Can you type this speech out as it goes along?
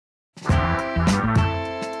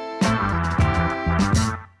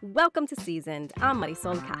Welcome to Seasoned. I'm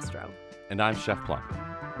Marysol Castro. And I'm Chef Plum.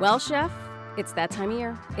 Well, Chef, it's that time of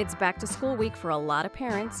year. It's back to school week for a lot of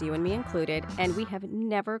parents, you and me included, and we have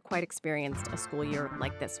never quite experienced a school year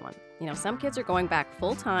like this one. You know, some kids are going back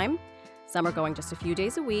full time, some are going just a few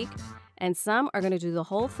days a week, and some are going to do the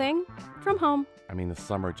whole thing from home. I mean, the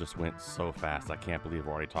summer just went so fast. I can't believe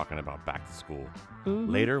we're already talking about back to school.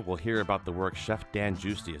 Mm-hmm. Later, we'll hear about the work Chef Dan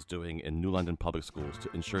Giusti is doing in New London public schools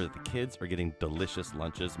to ensure that the kids are getting delicious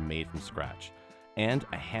lunches made from scratch. And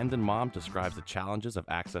a Hamden mom describes the challenges of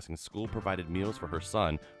accessing school-provided meals for her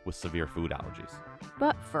son with severe food allergies.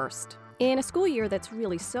 But first, in a school year that's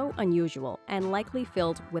really so unusual and likely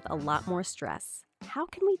filled with a lot more stress, how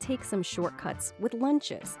can we take some shortcuts with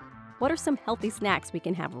lunches? What are some healthy snacks we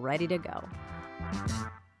can have ready to go?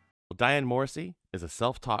 Well, Diane Morrisey is a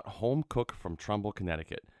self-taught home cook from Trumbull,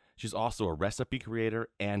 Connecticut. She's also a recipe creator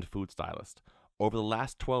and food stylist. Over the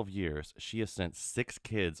last 12 years, she has sent 6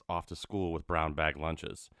 kids off to school with brown bag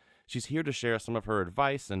lunches. She's here to share some of her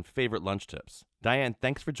advice and favorite lunch tips. Diane,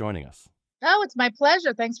 thanks for joining us. Oh, it's my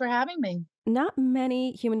pleasure. Thanks for having me. Not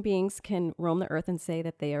many human beings can roam the earth and say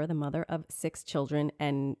that they are the mother of 6 children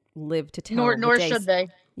and live to tell Nor the days. should they.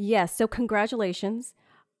 Yes, so congratulations.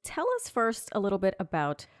 Tell us first a little bit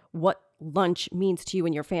about what lunch means to you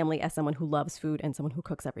and your family as someone who loves food and someone who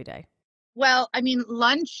cooks every day. Well, I mean,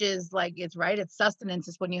 lunch is like, it's right. It's sustenance.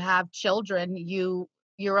 It's when you have children,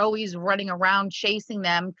 you're always running around chasing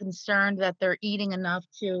them, concerned that they're eating enough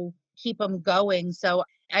to keep them going. So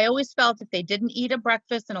I always felt if they didn't eat a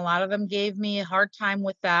breakfast, and a lot of them gave me a hard time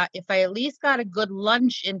with that, if I at least got a good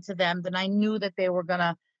lunch into them, then I knew that they were going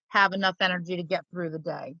to have enough energy to get through the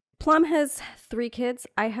day. Plum has 3 kids.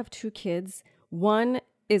 I have 2 kids. One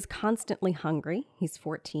is constantly hungry. He's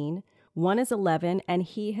 14. One is 11, and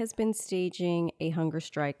he has been staging a hunger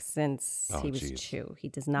strike since he was 2. He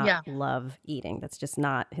does not love eating. That's just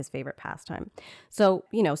not his favorite pastime. So,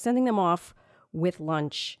 sending them off with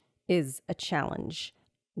lunch is a challenge.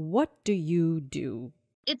 What do you do?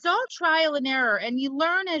 It's all trial and error, and you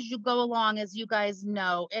learn as you go along, as you guys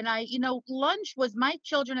know. And lunch was, my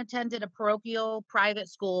children attended a parochial private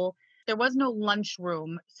school. There was no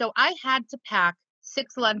lunchroom. So I had to pack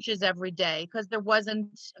 6 lunches every day because there wasn't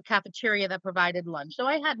a cafeteria that provided lunch. So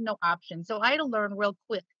I had no option. So I had to learn real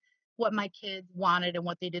quick what my kids wanted and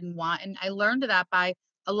what they didn't want. And I learned that by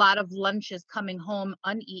a lot of lunches coming home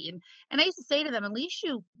uneaten. And I used to say to them, at least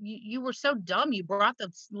you were so dumb. You brought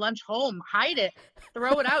the lunch home, hide it,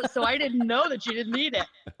 throw it out. So I didn't know that you didn't eat it.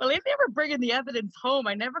 Well, if they were bringing the evidence home,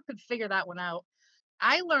 I never could figure that one out.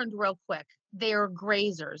 I learned real quick, they are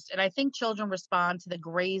grazers. And I think children respond to the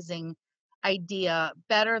grazing idea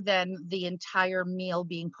better than the entire meal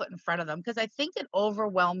being put in front of them, because I think it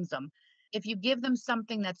overwhelms them. If you give them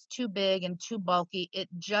something that's too big and too bulky, it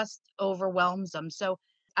just overwhelms them. So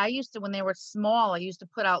I used to, when they were small, I used to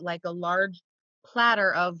put out like a large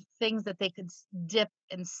platter of things that they could dip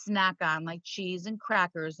and snack on, like cheese and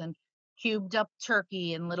crackers and cubed up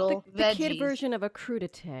turkey and little the veggies. Kid version of a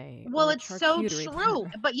crudité. Well, it's so true.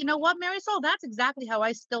 But you know what, Marysol? That's exactly how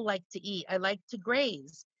I still like to eat. I like to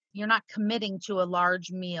graze. You're not committing to a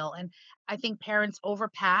large meal. And I think parents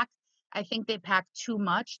overpack. I think they pack too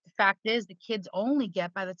much. The fact is, the kids only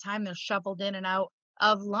get, by the time they're shuffled in and out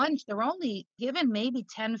of lunch, they're only given maybe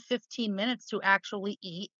 10, 15 minutes to actually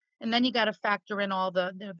eat. And then you got to factor in all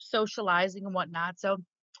the socializing and whatnot. So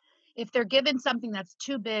if they're given something that's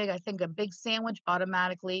too big, I think a big sandwich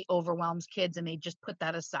automatically overwhelms kids and they just put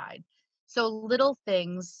that aside. So little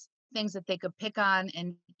things that they could pick on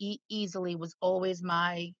and eat easily was always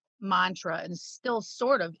my mantra, and still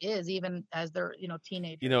sort of is, even as they're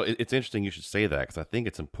teenagers. It's interesting you should say that, because I think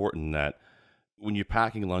it's important that when you're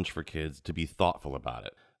packing lunch for kids to be thoughtful about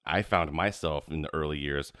it. I found myself in the early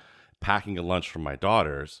years packing a lunch for my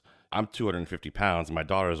daughters. I'm 250 pounds and my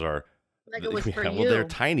daughters are like it was for well, you. they're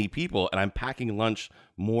tiny people, and I'm packing lunch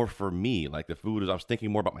more for me. Like the food I was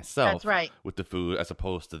thinking more about myself. That's right. With the food as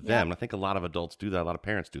opposed to them. Yep. And I think a lot of adults do that. A lot of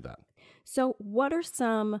parents do that. So what are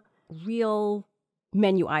some real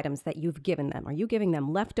menu items that you've given them? Are you giving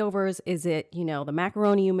them leftovers? Is it, the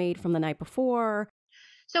macaroni you made from the night before?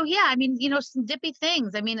 So yeah, I mean, some dippy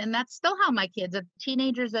things. I mean, and that's still how my kids,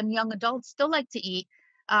 teenagers and young adults, still like to eat.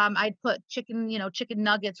 I'd put chicken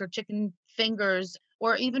nuggets or chicken fingers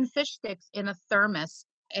or even fish sticks in a thermos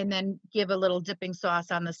and then give a little dipping sauce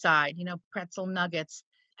on the side, pretzel nuggets.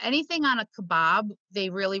 Anything on a kebab, they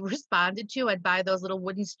really responded to. I'd buy those little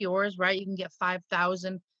wooden skewers, right? You can get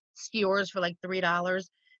 5,000 skewers for like $3.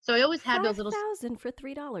 So I always had those little 5,000 for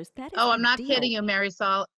 $3. That is I'm not deal. kidding you,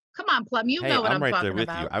 Marysol. Come on, Plum, you Hey, know what I'm I'm right there talking with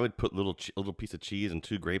you. about. I would put little piece of cheese and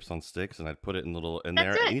 2 grapes on sticks, and I'd put it in That's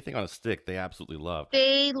there. it. Anything on a stick, they absolutely love.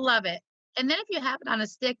 They love it. And then if you have it on a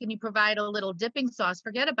stick and you provide a little dipping sauce,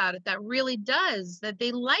 forget about it. That really does, that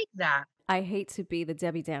they like that. I hate to be the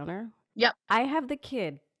Debbie Downer. Yep. I have the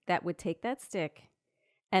kid that would take that stick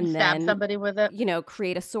and Stab then, somebody with it.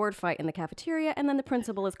 create a sword fight in the cafeteria. And then the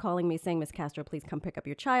principal is calling me saying, Miss Castro, please come pick up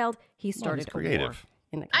your child. He started a war creative.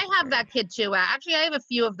 in the I cafeteria. have that kid too. Actually, I have a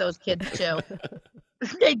few of those kids too.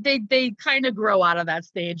 they kind of grow out of that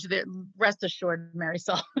stage. Rest assured,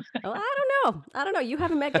 Marysol. Well, I don't know. You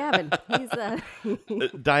haven't met Gavin. He's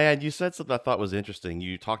Diane, you said something I thought was interesting.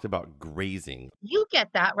 You talked about grazing. You get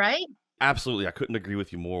that, right? Absolutely. I couldn't agree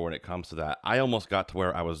with you more when it comes to that. I almost got to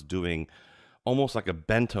where I was doing almost like a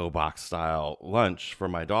bento box style lunch for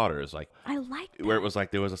my daughters. Like, I like that. where it was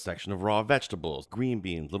like there was a section of raw vegetables, green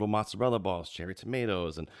beans, little mozzarella balls, cherry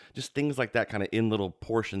tomatoes, and just things like that, kind of in little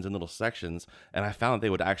portions, in little sections. And I found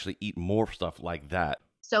they would actually eat more stuff like that.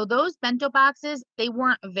 So those bento boxes, they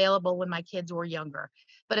weren't available when my kids were younger.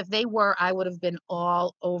 But if they were, I would have been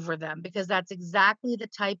all over them because that's exactly the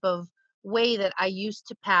type of way that I used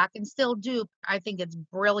to pack and still do. I think it's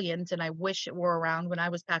brilliant, and I wish it were around when I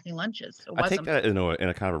was packing lunches. It I wasn't. take that in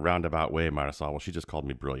a kind of a roundabout way, Marysol. Well, she just called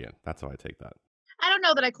me brilliant. That's how I take that. I don't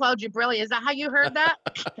know that I called you brilliant. Is that how you heard that?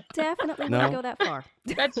 Definitely No. wouldn't go that far.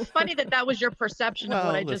 That's funny that was your perception of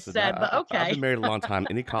what I just said, but I've okay. been married a long time.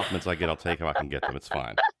 Any compliments I get, I'll take if I can get them. It's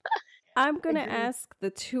fine. I'm going to ask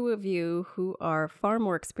the two of you who are far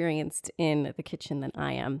more experienced in the kitchen than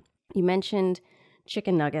I am. You mentioned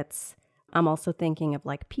chicken nuggets. I'm also thinking of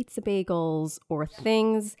like pizza bagels or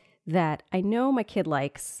things that I know my kid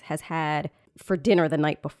has had for dinner the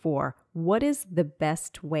night before. What is the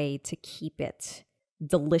best way to keep it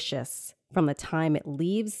delicious from the time it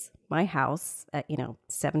leaves my house at,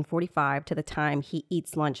 7:45 to the time he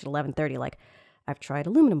eats lunch at 11:30? Like, I've tried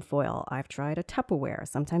aluminum foil. I've tried a Tupperware.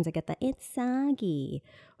 Sometimes I get it's soggy.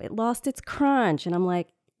 It lost its crunch. And I'm like,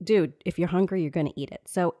 dude, if you're hungry, you're going to eat it.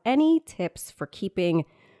 So any tips for keeping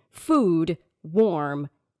food warm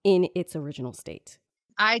in its original state?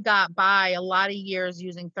 I got by a lot of years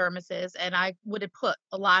using thermoses, and I would have put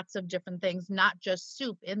lots of different things, not just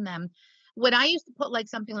soup, in them. When I used to put like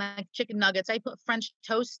something like chicken nuggets, I put French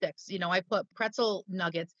toast sticks, I put pretzel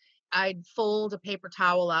nuggets. I'd fold a paper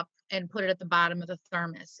towel up and put it at the bottom of the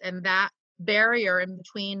thermos. And that barrier in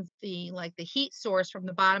between the heat source from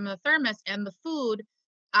the bottom of the thermos and the food,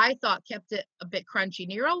 I thought kept it a bit crunchy.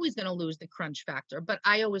 And you're always going to lose the crunch factor, but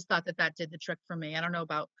I always thought that did the trick for me. I don't know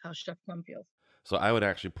about how Chef Plum feels. So I would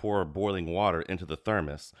actually pour boiling water into the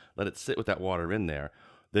thermos, let it sit with that water in there,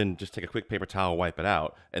 then just take a quick paper towel, wipe it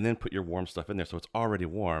out, and then put your warm stuff in there. So it's already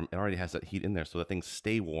warm. It already has that heat in there so that things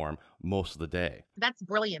stay warm most of the day. That's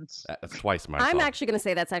brilliant. That's twice, Marysol. I'm actually going to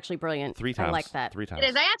say that's actually brilliant. 3 times. I like that. 3 times.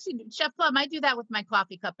 It is. I actually, Chef Plum, I do that with my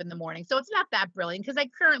coffee cup in the morning. So it's not that brilliant because I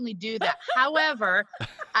currently do that. However,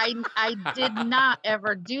 I did not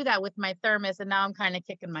ever do that with my thermos, and now I'm kind of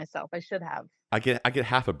kicking myself. I should have. I get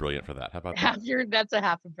half a brilliant for that. How about that? That's a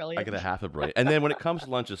half a brilliant. I get a half a brilliant. And then when it comes to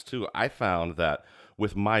lunches too, I found that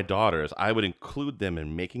with my daughters, I would include them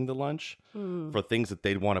in making the lunch for things that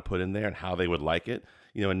they'd want to put in there and how they would like it.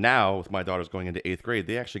 And now with my daughters going into 8th grade,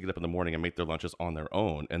 they actually get up in the morning and make their lunches on their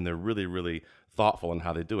own. And they're really, really thoughtful in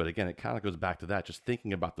how they do it. Again, it kind of goes back to that, just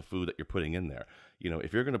thinking about the food that you're putting in there.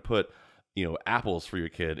 If you're going to put apples for your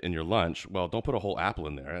kid in your lunch, well, don't put a whole apple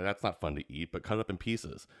in there. That's not fun to eat, but cut it up in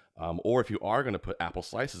pieces. Or if you are going to put apple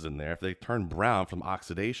slices in there, if they turn brown from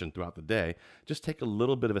oxidation throughout the day, just take a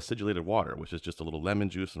little bit of acidulated water, which is just a little lemon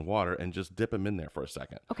juice and water, and just dip them in there for a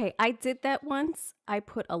second. Okay, I did that once. I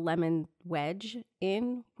put a lemon wedge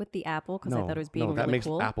in with the apple because I thought it was being that really makes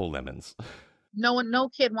cool. apple lemons. No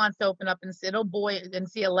kid wants to open up and sit, oh boy, and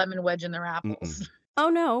see a lemon wedge in their apples. Oh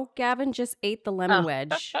no, Gavin just ate the lemon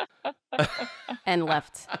wedge and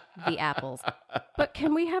left the apples. But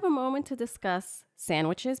can we have a moment to discuss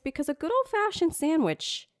sandwiches? Because a good old-fashioned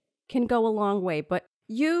sandwich can go a long way, but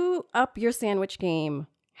you up your sandwich game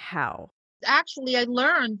how? Actually, I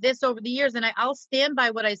learned this over the years, and I'll stand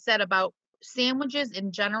by what I said about sandwiches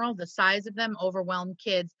in general. The size of them overwhelm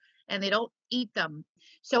kids, and they don't eat them.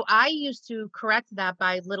 So I used to correct that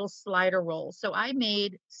by little slider rolls. So I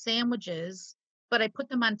made sandwiches, but I put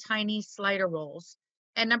them on tiny slider rolls.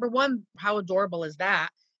 And number one, how adorable is that?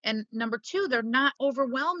 And number two, they're not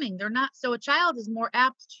overwhelming. They're not. So a child is more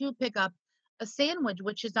apt to pick up a sandwich,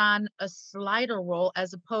 which is on a slider roll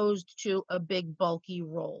as opposed to a big bulky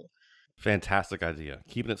roll. Fantastic idea.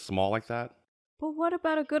 Keeping it small like that. But what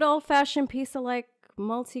about a good old-fashioned piece of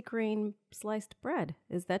multi-grain sliced bread.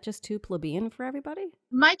 Is that just too plebeian for everybody?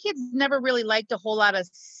 My kids never really liked a whole lot of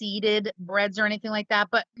seeded breads or anything like that,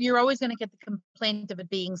 but you're always going to get the complaint of it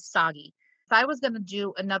being soggy. If I was going to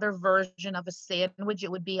do another version of a sandwich,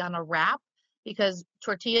 it would be on a wrap because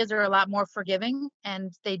tortillas are a lot more forgiving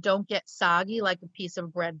and they don't get soggy like a piece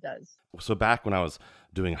of bread does. So back when I was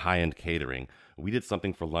doing high-end catering, we did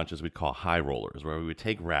something for lunches we'd call high rollers, where we would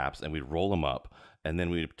take wraps and we'd roll them up, and then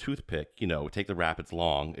we'd toothpick, take the wrap, it's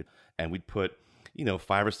long, and we'd put,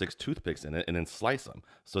 5 or 6 toothpicks in it and then slice them.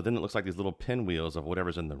 So then it looks like these little pinwheels of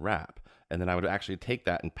whatever's in the wrap. And then I would actually take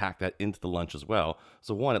that and pack that into the lunch as well.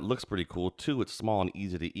 So 1, it looks pretty cool. 2, it's small and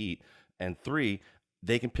easy to eat. And 3,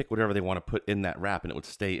 they can pick whatever they want to put in that wrap and it would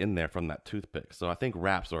stay in there from that toothpick. So I think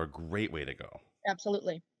wraps are a great way to go.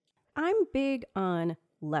 Absolutely. I'm big on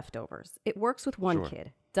leftovers. It works with one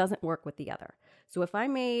kid, doesn't work with the other. So if I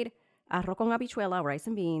made arroz con habichuela, rice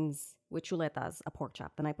and beans with chuletas, a pork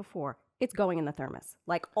chop the night before, it's going in the thermos.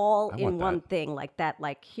 Like all in one thing like that.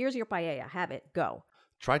 Like, here's your paella, have it, go.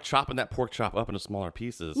 Try chopping that pork chop up into smaller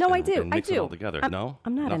pieces. No, and, I do. And mix it all together. I'm not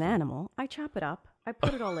Nothing. an animal. I chop it up. I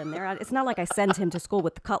put it all in there. It's not like I send him to school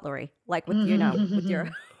with the cutlery, like with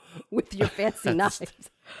with your fancy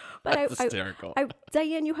knives. But That's hysterical.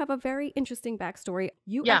 Diane, you have a very interesting backstory.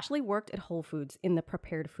 You actually worked at Whole Foods in the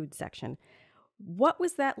prepared food section. What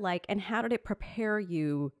was that like, and how did it prepare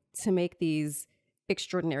you to make these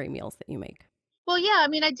extraordinary meals that you make? Well, yeah, I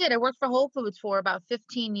mean, I did. I worked for Whole Foods for about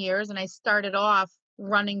 15 years, and I started off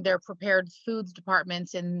running their prepared foods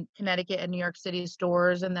departments in Connecticut and New York City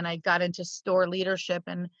stores. And then I got into store leadership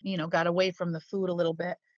and, got away from the food a little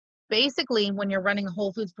bit. Basically, when you're running a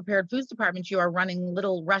Whole Foods prepared foods department, you are running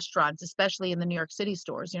little restaurants, especially in the New York City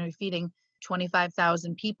stores. You're feeding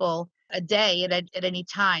 25,000 people a day at any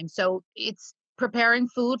time. So it's preparing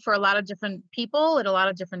food for a lot of different people at a lot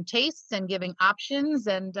of different tastes and giving options.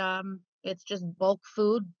 And it's just bulk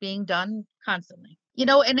food being done constantly. We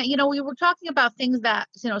were talking about things that,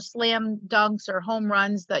 slam dunks or home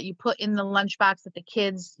runs that you put in the lunchbox that the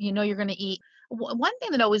kids, you're going to eat. One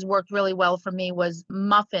thing that always worked really well for me was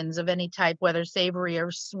muffins of any type, whether savory or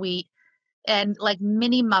sweet. And like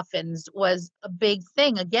mini muffins was a big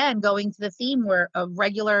thing. Again, going to the theme where a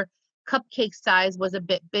regular cupcake size was a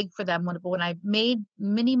bit big for them. When I made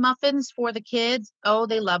mini muffins for the kids,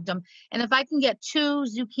 they loved them. And if I can get 2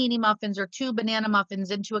 zucchini muffins or 2 banana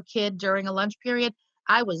muffins into a kid during a lunch period,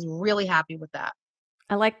 I was really happy with that.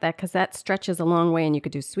 I like that because that stretches a long way, and you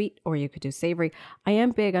could do sweet or you could do savory. I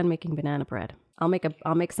am big on making banana bread. I'll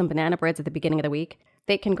make some banana breads at the beginning of the week.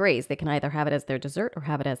 They can graze. They can either have it as their dessert or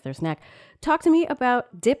have it as their snack. Talk to me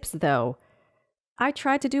about dips, though. I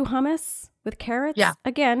tried to do hummus with carrots. Yeah.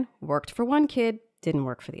 Again, worked for one kid, didn't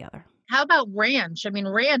work for the other. How about ranch? I mean,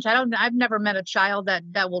 ranch, I've never met a child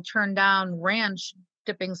that will turn down ranch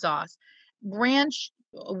dipping sauce. Ranch,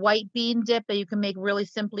 white bean dip that you can make really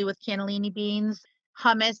simply with cannellini beans.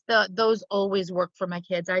 Hummus, those always work for my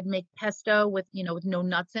kids. I'd make pesto with no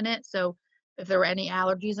nuts in it. So if there were any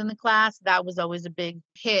allergies in the class, that was always a big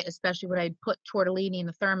hit, especially when I'd put tortellini in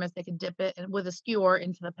the thermos. They could dip it with a skewer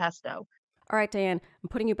into the pesto. All right, Diane, I'm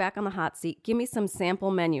putting you back on the hot seat. Give me some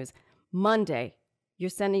sample menus. Monday, you're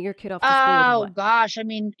sending your kid off to school with what? Gosh. I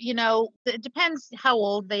mean, it depends how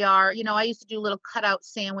old they are. I used to do little cutout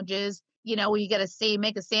sandwiches, where you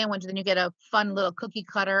make a sandwich, then you get a fun little cookie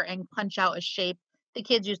cutter and punch out a shape. The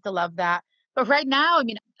kids used to love that. But right now, I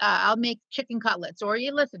mean, I'll make chicken cutlets. Or if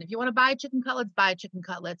you want to buy chicken cutlets, buy chicken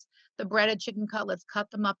cutlets. The breaded chicken cutlets,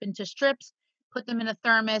 cut them up into strips, put them in a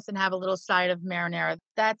thermos, and have a little side of marinara.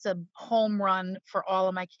 That's a home run for all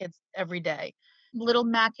of my kids every day. Little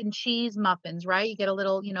mac and cheese muffins, right? You get a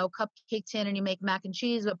little, cupcake tin and you make mac and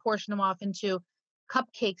cheese, but portion them off into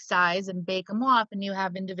cupcake size and bake them off, and you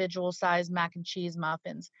have individual size mac and cheese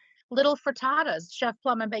muffins. Little frittatas. Chef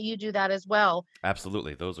Plum, I bet you do that as well.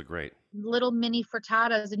 Absolutely. Those are great. Little mini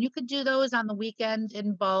frittatas. And you could do those on the weekend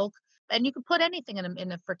in bulk. And you could put anything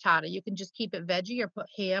in a frittata. You can just keep it veggie or put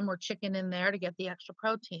ham or chicken in there to get the extra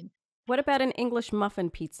protein. What about an English muffin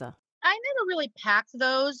pizza? I never really packed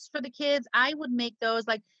those for the kids. I would make those,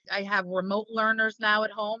 like I have remote learners now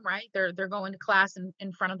at home, right? They're going to class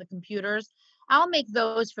in front of the computers. I'll make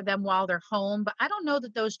those for them while they're home, but I don't know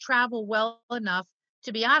that those travel well enough,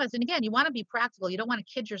 to be honest. And again, you want to be practical. You don't want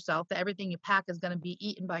to kid yourself that everything you pack is going to be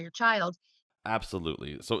eaten by your child.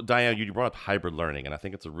 Absolutely. So, Diane, you brought up hybrid learning, and I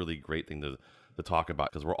think it's a really great thing to talk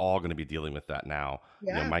about because we're all going to be dealing with that now.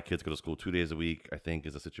 Yeah. My kids go to school 2 days a week, I think,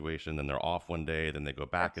 is a situation. Then they're off one day, then they go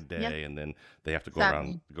back a day, and then they have to go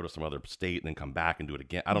around, go to some other state, and then come back and do it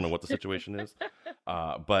again. I don't know what the situation is,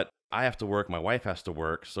 but I have to work, my wife has to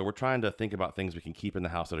work, so we're trying to think about things we can keep in the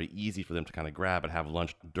house that are easy for them to kind of grab and have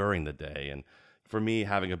lunch during the day. And for me,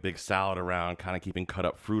 having a big salad around, kind of keeping cut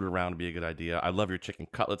up fruit around would be a good idea. I love your chicken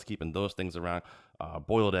cutlets, keeping those things around,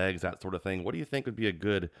 boiled eggs, that sort of thing. What do you think would be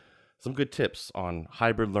some good tips on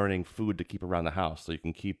hybrid learning food to keep around the house so you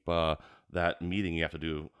can keep that meeting you have to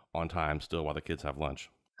do on time still while the kids have lunch?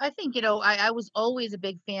 I think, I was always a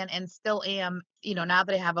big fan and still am, now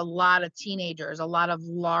that I have a lot of teenagers, a lot of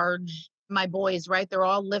my boys, right? They're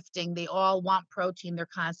all lifting, they all want protein, they're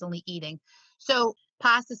constantly eating. So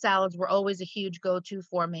pasta salads were always a huge go-to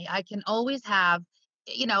for me. I can always have,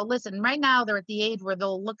 listen, right now they're at the age where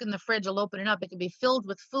they'll look in the fridge, they'll open it up, it can be filled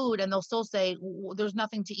with food and they'll still say, There's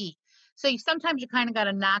nothing to eat." So sometimes you kind of got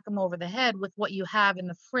to knock them over the head with what you have in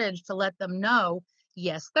the fridge to let them know,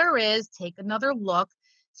 yes, there is, take another look.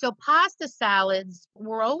 So pasta salads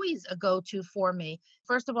were always a go-to for me.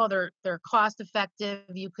 First of all, they're cost effective.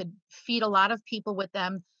 You could feed a lot of people with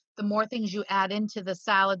them. The more things you add into the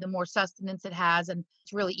salad, the more sustenance it has, and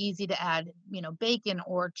it's really easy to add, bacon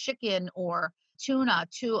or chicken or tuna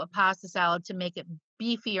to a pasta salad to make it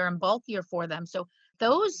beefier and bulkier for them. So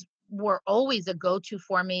those were always a go-to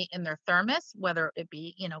for me in their thermos, whether it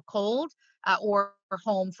be, cold or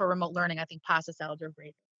home for remote learning. I think pasta salads are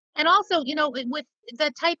great. And also, with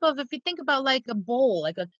the type of, if you think about like a bowl,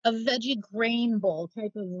 like a veggie grain bowl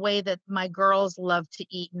type of way that my girls love to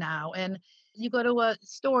eat now. And you go to a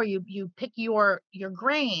store, you pick your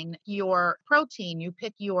grain, your protein, you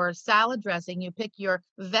pick your salad dressing, you pick your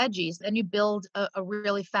veggies, and you build a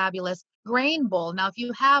really fabulous grain bowl. Now, if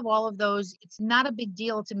you have all of those, it's not a big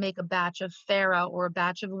deal to make a batch of farro or a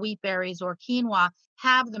batch of wheat berries or quinoa,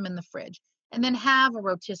 have them in the fridge. And then have a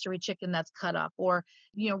rotisserie chicken that's cut up, or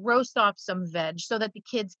roast off some veg so that the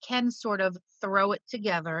kids can sort of throw it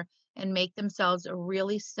together and make themselves a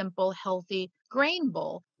really simple, healthy grain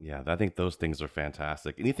bowl. Yeah, I think those things are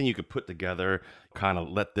fantastic. Anything you could put together, kind of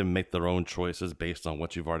let them make their own choices based on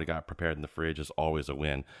what you've already got prepared in the fridge is always a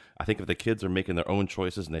win. I think if the kids are making their own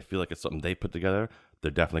choices and they feel like it's something they put together,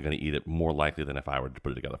 they're definitely going to eat it more likely than if I were to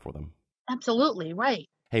put it together for them. Absolutely, right.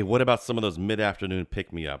 Hey, what about some of those mid-afternoon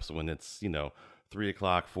pick-me-ups when it's, 3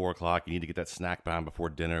 o'clock, 4 o'clock, you need to get that snack down before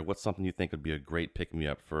dinner? What's something you think would be a great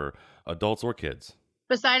pick-me-up for adults or kids?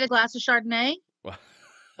 Beside a glass of Chardonnay? Well,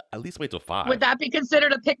 at least wait till 5. Would that be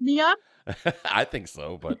considered a pick-me-up? I think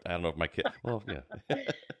so, but I don't know if my kid, well, yeah.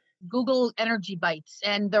 Google energy bites,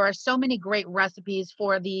 and there are so many great recipes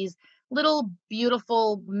for these little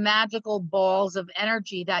beautiful magical balls of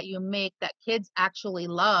energy that you make that kids actually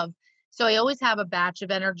love. So I always have a batch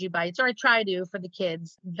of energy bites, or I try to for the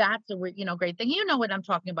kids. That's a great thing. You know what I'm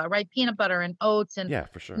talking about, right? Peanut butter and oats and Yeah,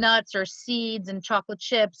 for sure. nuts or seeds and chocolate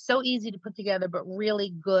chips. So easy to put together, but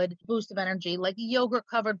really good boost of energy, like yogurt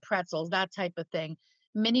covered pretzels, that type of thing.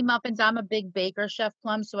 Mini muffins. I'm a big baker, Chef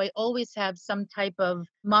Plum, so I always have some type of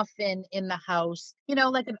muffin in the house,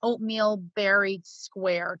 like an oatmeal berry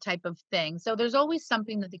square type of thing. So there's always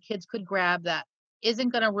something that the kids could grab that isn't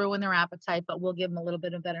going to ruin their appetite, but will give them a little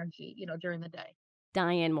bit of energy, during the day.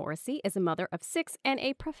 Diane Morrisey is a mother of 6 and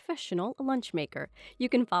a professional lunch maker. You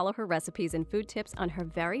can follow her recipes and food tips on her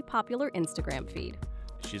very popular Instagram feed.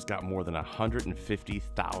 She's got more than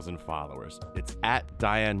 150,000 followers. It's at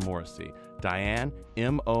Diane Morrisey. Diane,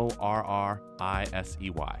 Morrisey.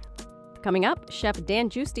 Coming up, Chef Dan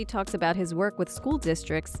Giusti talks about his work with school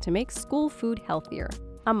districts to make school food healthier.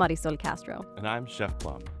 I'm Marysol Castro. And I'm Chef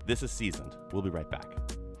Plum. This is Seasoned. We'll be right back.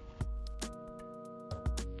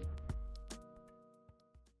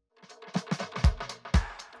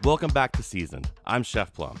 Welcome back to Seasoned. I'm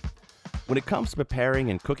Chef Plum. When it comes to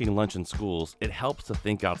preparing and cooking lunch in schools, it helps to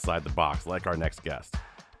think outside the box, like our next guest.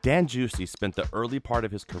 Dan Giusti spent the early part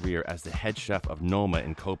of his career as the head chef of Noma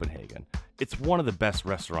in Copenhagen. It's one of the best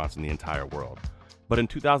restaurants in the entire world. But in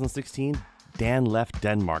 2016, Dan left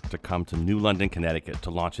Denmark to come to New London, Connecticut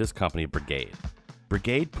to launch his company, Brigade.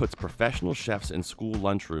 Brigade puts professional chefs in school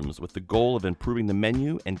lunchrooms with the goal of improving the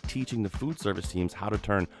menu and teaching the food service teams how to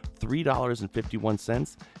turn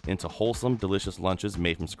 $3.51 into wholesome, delicious lunches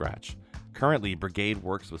made from scratch. Currently, Brigade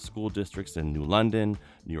works with school districts in New London,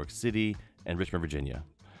 New York City, and Richmond, Virginia.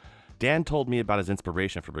 Dan told me about his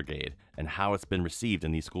inspiration for Brigade and how it's been received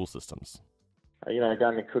in these school systems. I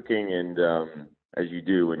got into cooking, and as you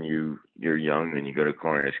do when you're young and you go to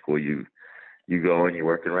culinary school, you go and you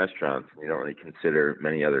work in restaurants, and you don't really consider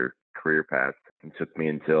many other career paths. It took me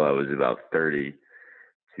until I was about 30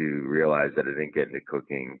 to realize that I didn't get into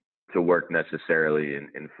cooking to work necessarily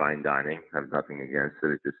in fine dining. I have nothing against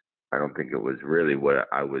it. I don't think it was really what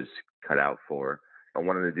I was cut out for. I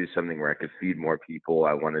wanted to do something where I could feed more people.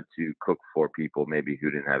 I wanted to cook for people maybe who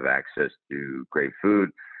didn't have access to great food,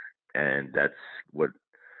 And that's what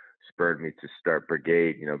spurred me to start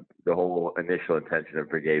Brigade. The whole initial intention of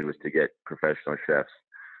Brigade was to get professional chefs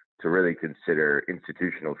to really consider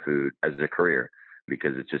institutional food as a career,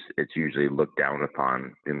 because it's usually looked down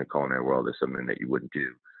upon in the culinary world as something that you wouldn't do.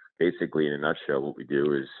 Basically, in a nutshell, what we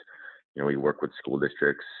do is, we work with school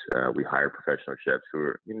districts. We hire professional chefs who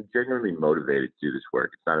are genuinely motivated to do this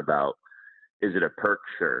work. It's not about, is it a perk?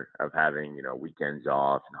 Sure, of having, weekends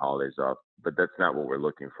off and holidays off, but that's not what we're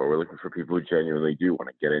looking for. We're looking for people who genuinely do want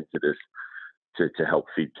to get into this to help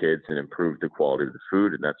feed kids and improve the quality of the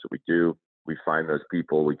food. And that's what we do. We find those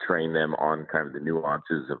people, we train them on kind of the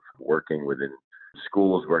nuances of working within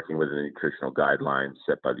schools, working within the nutritional guidelines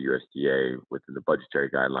set by the USDA, within the budgetary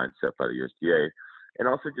guidelines set by the USDA, and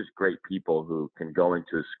also just great people who can go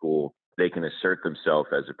into a school, they can assert themselves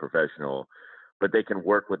as a professional, but they can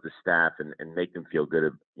work with the staff and make them feel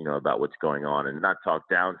good, about what's going on, and not talk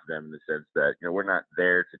down to them in the sense that, we're not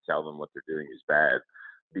there to tell them what they're doing is bad,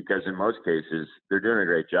 because in most cases, they're doing a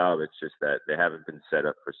great job. It's just that they haven't been set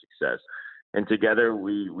up for success. And together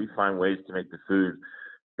we find ways to make the food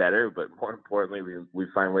better, but more importantly, we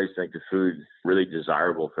find ways to make the food really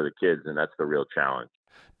desirable for the kids, and that's the real challenge.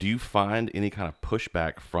 Do you find any kind of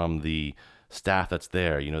pushback from the staff that's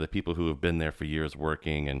there, the people who have been there for years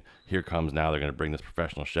working, and here comes now they're going to bring this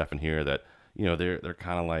professional chef in here that, they're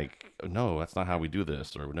kind of like, no, that's not how we do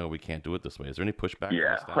this, or no, we can't do it this way. Is there any pushback?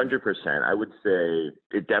 Yeah, 100%. I would say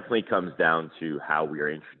it definitely comes down to how we are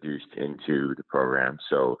introduced into the program.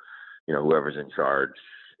 So, whoever's in charge,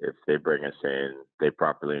 if they bring us in, they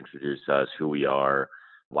properly introduce us, who we are,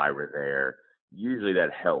 why we're there. Usually that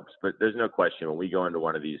helps, but there's no question when we go into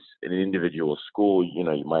one of these, in an individual school, you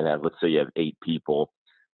might have, let's say you have 8 people,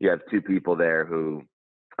 you have 2 people there who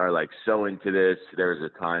are like so into this. There was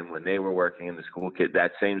a time when they were working in the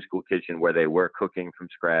that same school kitchen where they were cooking from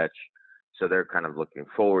scratch. So they're kind of looking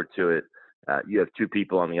forward to it. You have 2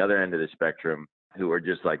 people on the other end of the spectrum who are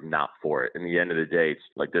just like not for it. In the end of the day, it's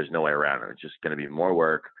like there's no way around it. It's just going to be more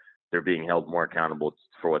work. They're being held more accountable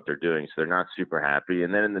for what they're doing. So they're not super happy.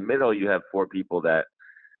 And then in the middle, you have 4 people that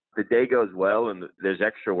the day goes well and there's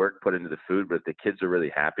extra work put into the food, but if the kids are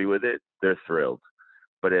really happy with it, they're thrilled.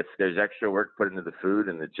 But if there's extra work put into the food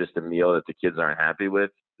and it's just a meal that the kids aren't happy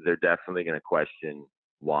with, they're definitely going to question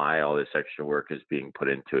why all this extra work is being put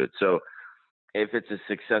into it. So if it's a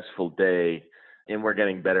successful day, and we're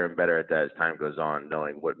getting better and better at that as time goes on,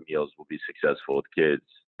 knowing what meals will be successful with kids,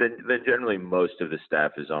 then generally most of the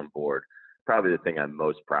staff is on board. Probably the thing I'm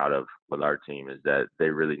most proud of with our team is that they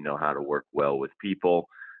really know how to work well with people.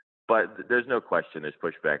 But there's no question there's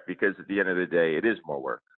pushback, because at the end of the day, it is more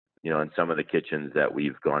work. In some of the kitchens that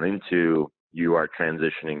we've gone into, you are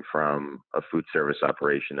transitioning from a food service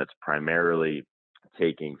operation that's primarily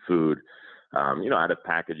taking food, out of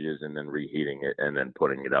packages and then reheating it and then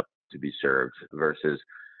putting it up to be served, versus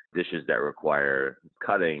dishes that require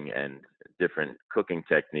cutting and different cooking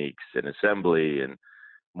techniques and assembly and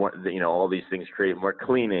more, all these things create more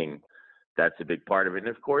cleaning. That's a big part of it. And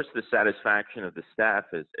of course, the satisfaction of the staff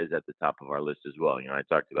is at the top of our list as well. I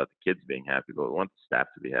talked about the kids being happy, but we want the staff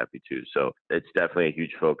to be happy too. So it's definitely a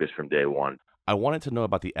huge focus from day one. I wanted to know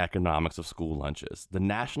about the economics of school lunches. The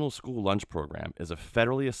National School Lunch Program is a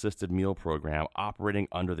federally assisted meal program operating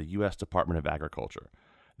under the U.S. Department of Agriculture.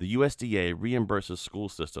 The USDA reimburses school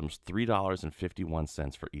systems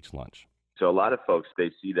 $3.51 for each lunch. So a lot of folks, they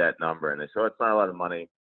see that number and they say, oh, it's not a lot of money,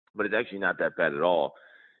 but it's actually not that bad at all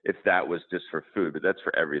if that was just for food. But that's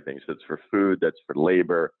for everything. So it's for food, that's for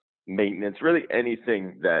labor, maintenance, really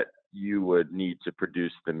anything that you would need to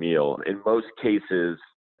produce the meal. In most cases,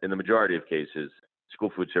 in the majority of cases,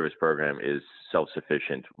 school food service program is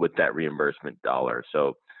self-sufficient with that reimbursement dollar.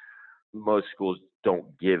 So most schools don't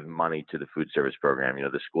give money to the food service program.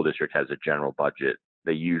 The school district has a general budget.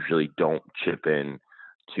 They usually don't chip in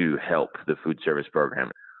to help the food service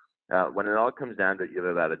program. When it all comes down to it, you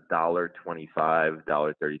have about $1.25,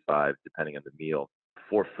 $1.35, depending on the meal,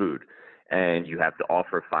 for food. And you have to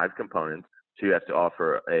offer 5 components. So you have to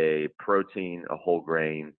offer a protein, a whole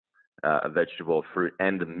grain, a vegetable, fruit,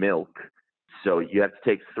 and milk. So you have to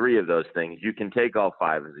take 3 of those things. You can take all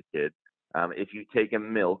 5 as a kid. If you take a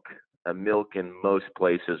milk in most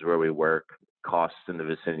places where we work costs in the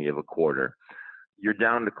vicinity of $0.25. You're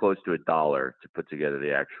down to close to $1 to put together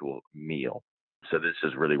the actual meal. So this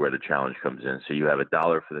is really where the challenge comes in. So you have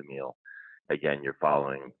 $1 for the meal. Again, you're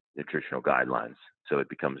following nutritional guidelines. So it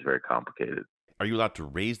becomes very complicated. Are you allowed to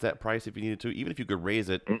raise that price if you needed to? Even if you could raise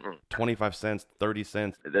it 25 cents, 30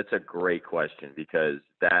 cents? That's a great question, because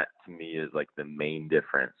that to me is like the main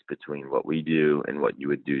difference between what we do and what you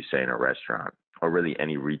would do, say, in a restaurant or really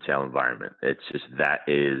any retail environment. It's just that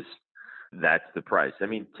is that's the price. I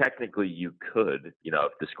mean, technically you could,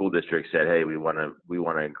 if the school district said, hey, we want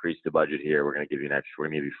to increase the budget here, we're going to give you an extra,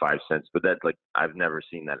 maybe 5 cents, but that's like, I've never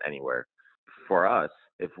seen that anywhere. For us,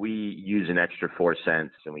 if we use an extra 4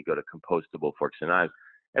 cents and we go to compostable forks and knives,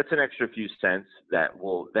 that's an extra few cents that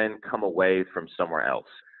will then come away from somewhere else.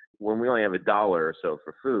 When we only have $1 or so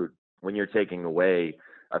for food, when you're taking away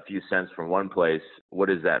a few cents from one place, what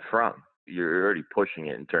is that from? You're already pushing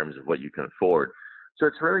it in terms of what you can afford. So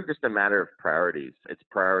it's really just a matter of priorities. It's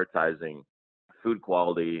prioritizing food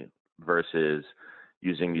quality versus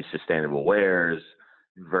using these sustainable wares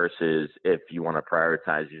versus if you want to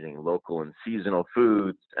prioritize using local and seasonal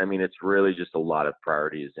foods. I mean, it's really just a lot of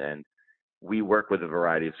priorities. And we work with a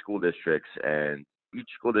variety of school districts, and each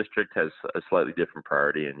school district has a slightly different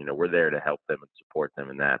priority. And, we're there to help them and support them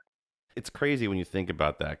in that. It's crazy when you think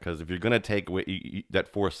about that, because if you're going to take away that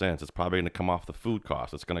 4 cents, it's probably going to come off the food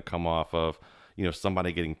cost. It's going to come off of,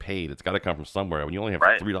 somebody getting paid. It's got to come from somewhere. When you only have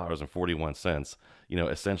 $3.41,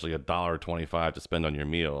 essentially $1.25 to spend on your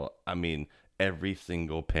meal, I mean, every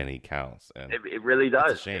single penny counts. And it really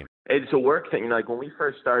does. It's a shame. It's a work thing. Like when we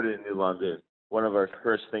first started in New London, one of our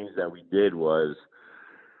first things that we did was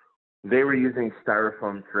they were using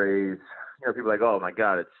styrofoam trays. People are like, oh my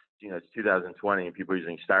God, it's 2020 and people are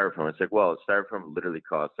using styrofoam. It's like, well, styrofoam literally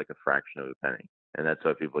costs like a fraction of a penny. And that's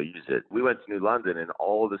why people use it. We went to New London and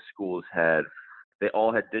all the schools they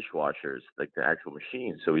all had dishwashers, like the actual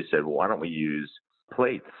machines. So we said, well, why don't we use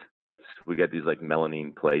plates? We got these like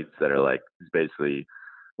melamine plates that are like basically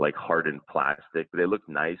like hardened plastic, but they look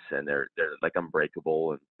nice and they're like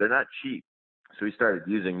unbreakable and they're not cheap. So we started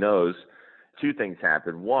using those. Two things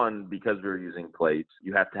happened. One, because we were using plates,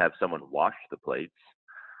 you have to have someone wash the plates.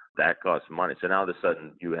 That costs money. So now all of a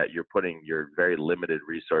sudden you're putting your very limited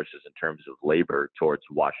resources in terms of labor towards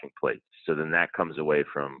washing plates. So then that comes away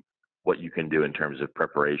from what you can do in terms of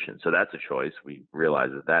preparation. So that's a choice. We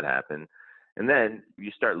realized that happened. And then you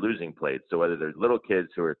start losing plates. So whether there's little kids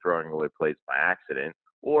who are throwing away plates by accident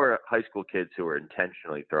or high school kids who are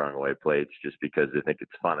intentionally throwing away plates just because they think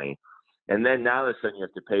it's funny. And then now all of a sudden you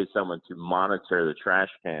have to pay someone to monitor the trash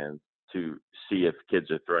cans to see if kids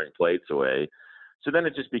are throwing plates away. So then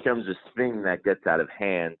it just becomes this thing that gets out of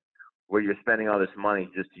hand where you're spending all this money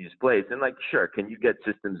just to use plates. And like, sure, can you get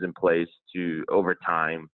systems in place to over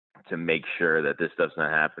time to make sure that this stuff's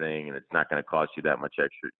not happening and it's not going to cost you that much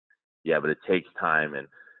extra? Yeah, but it takes time. And,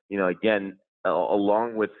 again,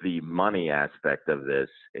 along with the money aspect of this,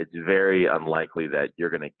 it's very unlikely that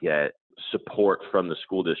you're going to get support from the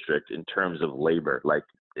school district in terms of labor. Like,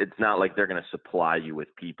 it's not like they're going to supply you with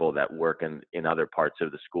people that work in other parts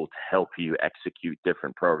of the school to help you execute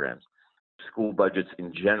different programs. School budgets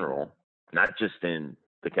in general, not just in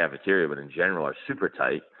the cafeteria, but in general, are super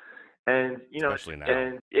tight. And, especially now.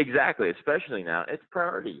 And exactly, especially now, it's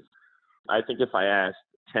priorities. I think if I asked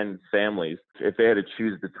 10 families if they had to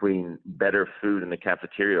choose between better food in the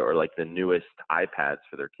cafeteria or like the newest iPads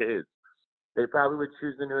for their kids, they probably would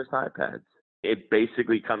choose the newest iPads. It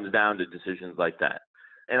basically comes down to decisions like that.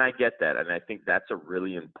 And I get that. And I think that's a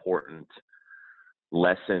really important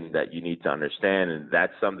lesson that you need to understand. And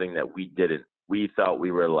that's something that we didn't. We thought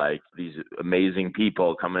we were like these amazing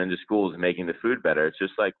people coming into schools and making the food better. It's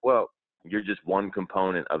just like, well, you're just one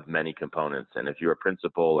component of many components. And if you're a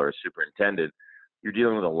principal or a superintendent, you're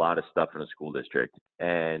dealing with a lot of stuff in a school district.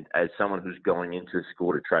 And as someone who's going into a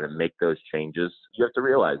school to try to make those changes, you have to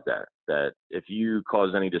realize that if you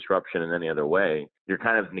cause any disruption in any other way, you're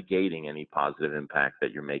kind of negating any positive impact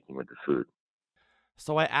that you're making with the food.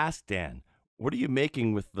 So I asked Dan, what are you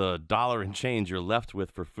making with the dollar and change you're left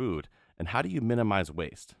with for food? And how do you minimize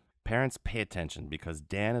waste? Parents, pay attention because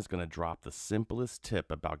Dan is going to drop the simplest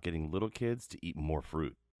tip about getting little kids to eat more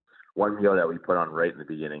fruit. One meal that we put on right in the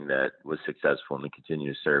beginning that was successful and we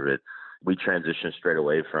continue to serve it, we transitioned straight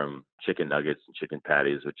away from chicken nuggets and chicken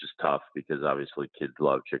patties, which is tough because obviously kids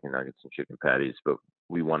love chicken nuggets and chicken patties, but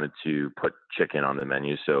we wanted to put chicken on the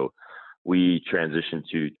menu. So we transitioned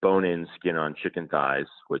to bone-in, skin-on chicken thighs,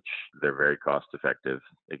 which they're very cost-effective.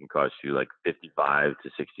 They can cost you like 55 to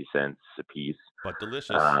 60 cents a piece. But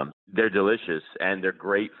delicious. They're delicious, and they're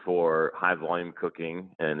great for high-volume cooking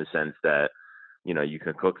in the sense that, you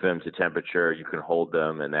can cook them to temperature, you can hold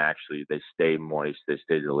them, and they stay moist, they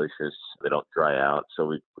stay delicious, they don't dry out. So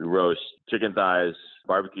we roast chicken thighs,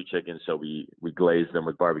 barbecue chicken, so we glaze them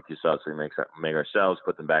with barbecue sauce we make ourselves,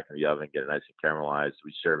 put them back in the oven, get it nice and caramelized.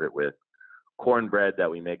 We serve it with cornbread that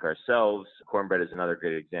we make ourselves. Cornbread is another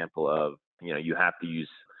great example of, you have to use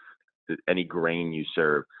any grain you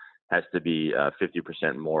serve has to be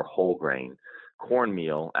 50% more whole grain.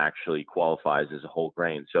 Cornmeal actually qualifies as a whole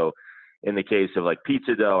grain. So In the case of like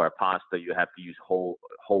pizza dough or pasta, you have to use whole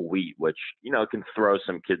wheat, which, can throw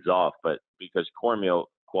some kids off. But because cornmeal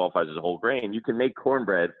qualifies as a whole grain, you can make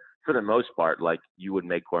cornbread for the most part like you would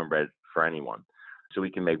make cornbread for anyone. So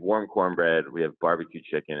we can make warm cornbread, we have barbecue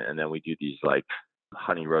chicken, and then we do these like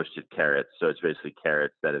honey roasted carrots. So it's basically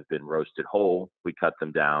carrots that have been roasted whole. We cut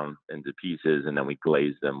them down into pieces and then we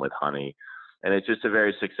glaze them with honey. And it's just a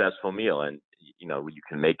very successful meal. And, you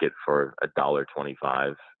can make it for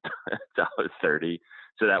 $1.25, $1.30.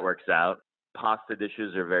 So that works out. Pasta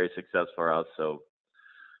dishes are very successful for us. So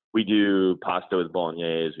we do pasta with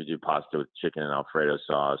bolognese. We do pasta with chicken and Alfredo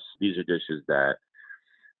sauce. These are dishes that,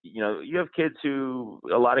 you have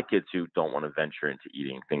a lot of kids who don't want to venture into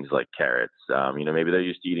eating things like carrots. Maybe they're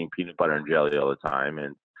used to eating peanut butter and jelly all the time.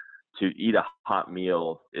 And to eat a hot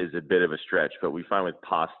meal is a bit of a stretch. But we find with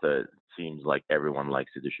pasta, it seems like everyone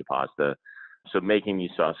likes a dish of pasta. So making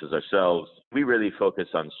these sauces ourselves, we really focus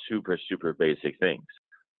on super, super basic things.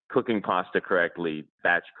 Cooking pasta correctly,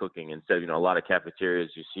 batch cooking. Instead of, a lot of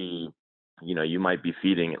cafeterias you see, you might be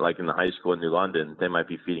feeding, like in the high school in New London, they might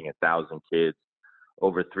be feeding 1,000 kids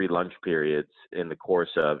over 3 lunch periods in the course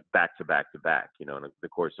of back to back to back, in the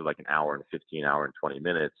course of like an hour and 15, hour and 20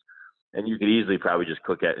 minutes. And you could easily probably just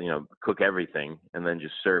cook everything and then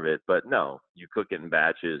just serve it. But no, you cook it in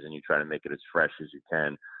batches and you try to make it as fresh as you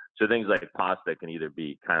can. So things like pasta can either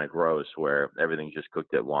be kind of gross where everything's just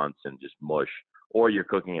cooked at once and just mush, or you're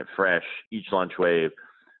cooking it fresh, each lunch wave,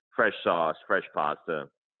 fresh sauce, fresh pasta,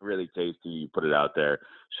 really tasty. You put it out there,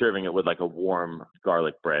 serving it with like a warm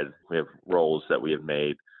garlic bread. We have rolls that we have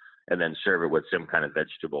made, and then serve it with some kind of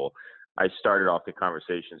vegetable. I started off the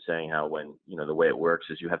conversation saying how when, the way it works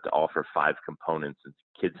is you have to offer 5 components and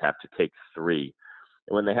kids have to take 3.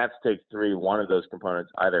 And when they have to take 3, one of those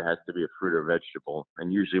components either has to be a fruit or vegetable.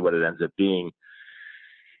 And usually what it ends up being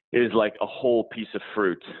is like a whole piece of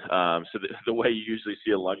fruit. So the way you usually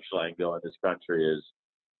see a lunch line go in this country is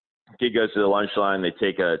kid goes to the lunch line, they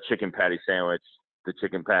take a chicken patty sandwich. The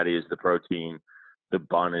chicken patty is the protein. The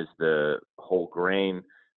bun is the whole grain.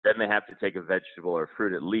 Then they have to take a vegetable or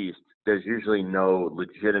fruit at least. There's usually no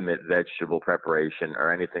legitimate vegetable preparation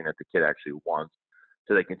or anything that the kid actually wants.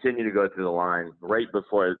 So they continue to go through the line. Right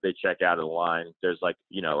before they check out of the line, there's like,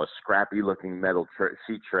 a scrappy looking metal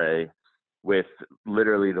seat tray with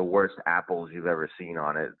literally the worst apples you've ever seen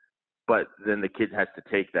on it. But then the kid has to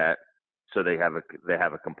take that. So they have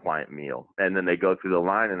a compliant meal. And then they go through the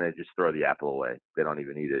line and they just throw the apple away. They don't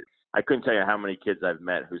even eat it. I couldn't tell you how many kids I've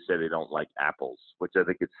met who say they don't like apples, which I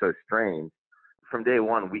think is so strange. From day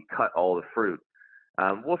one, we cut all the fruit.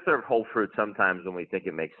 We'll serve whole fruit sometimes when we think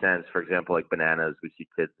it makes sense. For example, like bananas, we see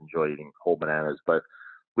kids enjoy eating whole bananas, but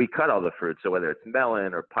we cut all the fruit. So whether it's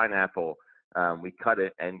melon or pineapple, we cut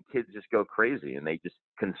it and kids just go crazy and they just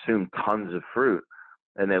consume tons of fruit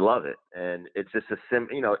and they love it. And it's just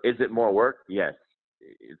is it more work? Yes.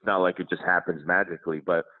 It's not like it just happens magically,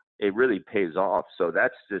 but it really pays off. So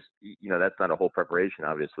that's just, that's not a whole preparation,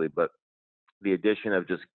 obviously, but the addition of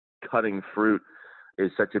just cutting fruit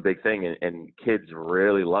is such a big thing, and kids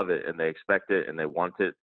really love it and they expect it and they want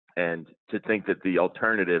it. And to think that the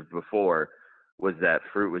alternative before was that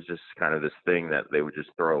fruit was just kind of this thing that they would just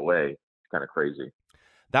throw away, it's kind of crazy.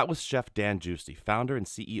 That was Chef Dan Giusti, founder and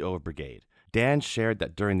CEO of Brigade. Dan shared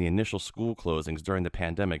that during the initial school closings during the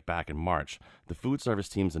pandemic back in March, the food service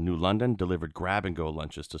teams in New London delivered grab-and-go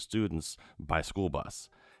lunches to students by school bus.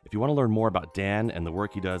 If you want to learn more about Dan and the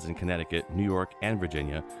work he does in Connecticut, New York, and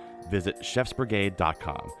Virginia, visit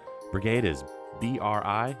chefsbrigade.com. Brigade is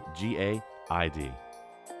BRIGAID.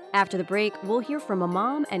 After the break, we'll hear from a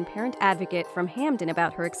mom and parent advocate from Hamden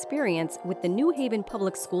about her experience with the New Haven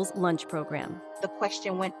Public Schools lunch program. The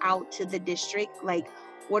question went out to the district, like,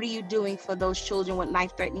 what are you doing for those children with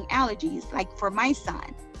life-threatening allergies, like for my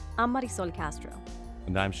son? I'm Marysol Castro.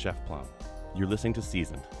 And I'm Chef Plum. You're listening to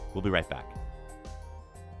Seasoned. We'll be right back.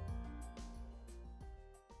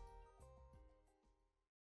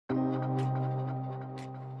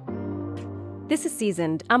 This is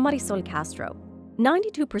Seasoned. I'm Marysol Castro.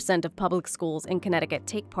 92% of public schools in Connecticut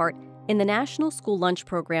take part in the National School Lunch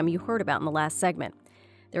Program you heard about in the last segment.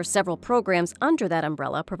 There are several programs under that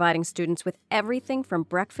umbrella providing students with everything from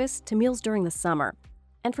breakfast to meals during the summer.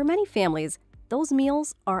 And for many families, those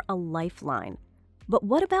meals are a lifeline. But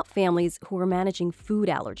what about families who are managing food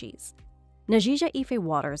allergies? Najija Ife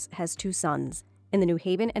Waters has 2 sons in the New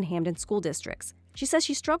Haven and Hamden school districts. She says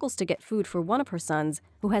she struggles to get food for one of her sons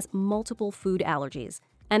who has multiple food allergies.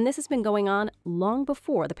 And this has been going on long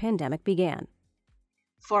before the pandemic began.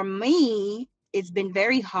 For me, it's been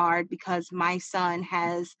very hard because my son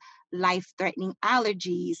has life-threatening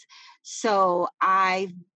allergies. So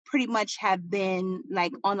I've pretty much have been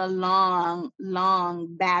like on a long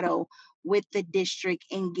battle with the district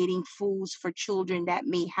in getting foods for children that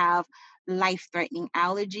may have life-threatening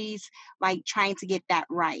allergies, like trying to get that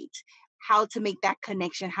right. How to make that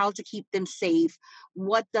connection, how to keep them safe,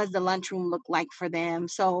 what does the lunchroom look like for them?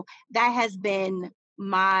 So that has been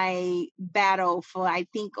my battle for, I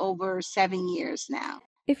think, over 7 years now.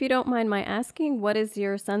 If you don't mind my asking, what is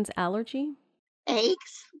your son's allergy?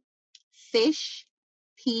 Eggs, fish,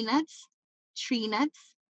 peanuts, tree nuts,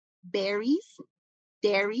 berries,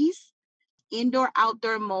 dairies, indoor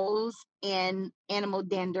outdoor moles, and animal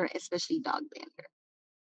dander, especially dog dander.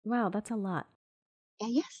 Wow, that's a lot.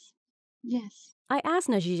 And yes. I asked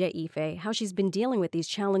Najija Ife how she's been dealing with these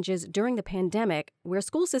challenges during the pandemic, where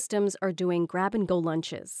school systems are doing grab-and-go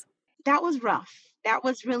lunches. That was rough. That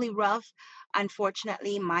was really rough.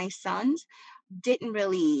 Unfortunately, my sons didn't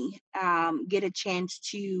really get a chance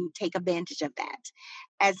to take advantage of that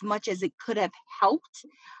as much as it could have helped.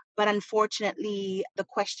 But unfortunately, the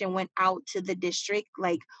question went out to the district,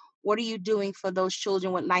 like, what are you doing for those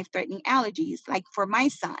children with life-threatening allergies? Like for my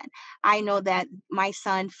son, I know that my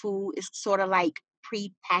son food is sort of like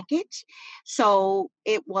pre-packaged. So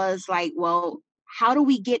it was like, well, how do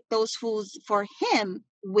we get those foods for him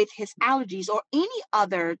with his allergies or any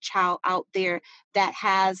other child out there that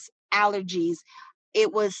has allergies?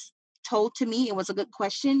 It was told to me it was a good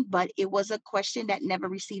question, but it was a question that never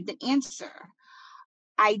received an answer.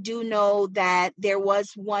 I do know that there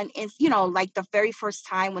was one, like the very first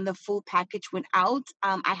time when the food package went out,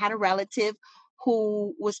 I had a relative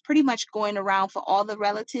who was pretty much going around for all the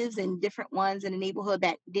relatives and different ones in the neighborhood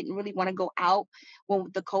that didn't really want to go out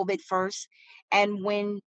when the COVID first. And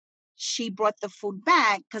when she brought the food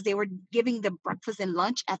back, because they were giving the breakfast and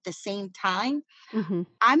lunch at the same time, Mm-hmm.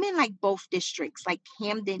 I'm in like both districts, like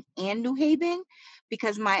Hamden and New Haven,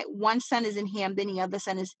 because my one son is in Hamden, the other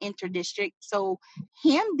son is interdistrict. So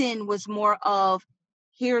Hamden was more of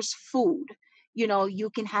here's food. You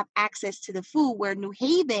can have access to the food. Where New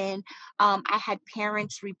Haven, I had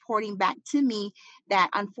parents reporting back to me that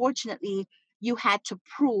unfortunately you had to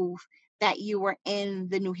prove that you were in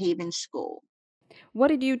the New Haven school. What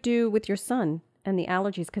did you do with your son and the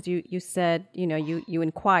allergies? Because you said, you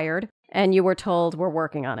inquired and you were told we're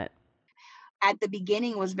working on it. At the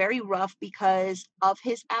beginning was very rough because of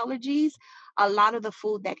his allergies. A lot of the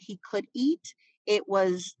food that he could eat, it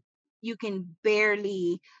was, you can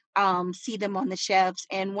barely see them on the shelves.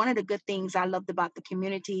 And one of the good things I loved about the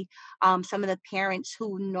community, some of the parents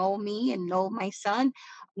who know me and know my son,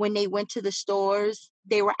 when they went to the stores,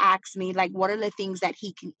 they were asking me, like, what are the things that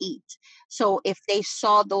he can eat? So if they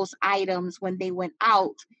saw those items when they went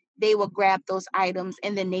out, they would grab those items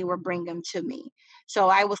and then they would bring them to me. So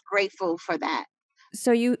I was grateful for that.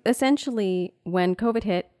 So you essentially, when COVID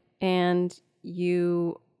hit and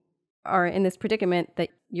you are in this predicament that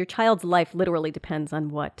your child's life literally depends on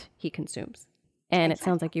what he consumes. And It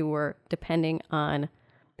sounds like you were depending on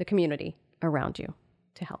the community around you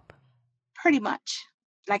to help. Pretty much.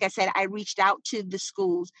 Like I said, I reached out to the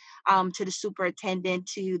schools, to the superintendent,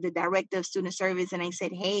 to the director of student service, and I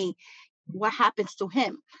said, hey, what happens to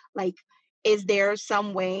him? Like, is there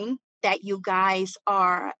some way that you guys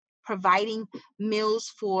are providing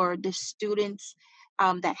meals for the students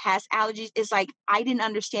that has allergies? It's like, I didn't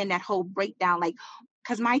understand that whole breakdown. Like,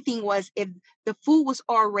 because my thing was, if the food was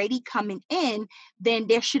already coming in, then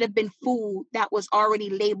there should have been food that was already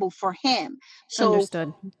labeled for him. So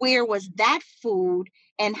Understood. where was that food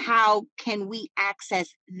and how can we access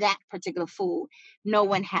that particular food? No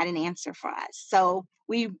one had an answer for us. So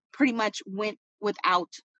we pretty much went without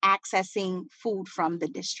accessing food from the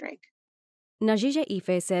district. Najija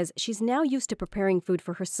Ife says she's now used to preparing food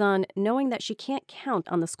for her son, knowing that she can't count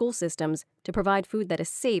on the school systems to provide food that is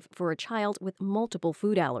safe for a child with multiple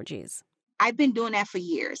food allergies. I've been doing that for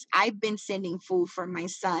years. I've been sending food for my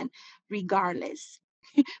son regardless.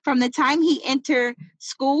 From the time he entered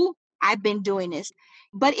school, I've been doing this.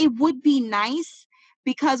 But it would be nice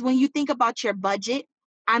because when you think about your budget,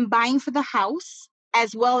 I'm buying for the house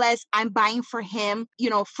as well as I'm buying for him,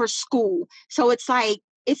 for school. So it's like,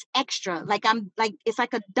 it's extra. Like it's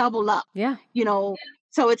like a double up. Yeah.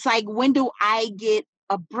 So it's like, when do I get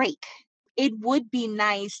a break? It would be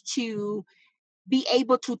nice to be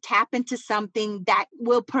able to tap into something that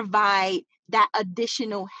will provide that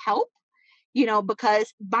additional help,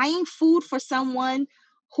 because buying food for someone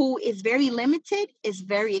who is very limited is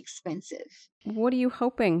very expensive. What are you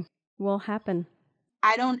hoping will happen?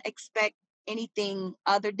 I don't expect anything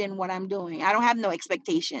other than what I'm doing. I don't have no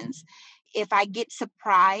expectations. If I get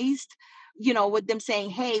surprised, with them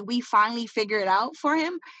saying, hey, we finally figured it out for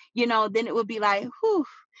him, then it would be like, whew.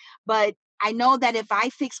 But I know that if I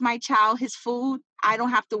fix my child his food, I don't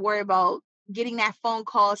have to worry about getting that phone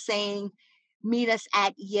call saying, meet us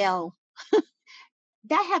at Yale.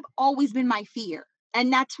 That have always been my fear.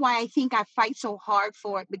 And that's why I think I fight so hard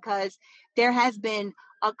for it, because there has been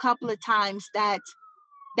a couple of times that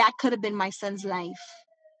could have been my son's life.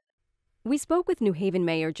 We spoke with New Haven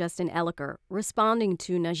Mayor Justin Elicker, responding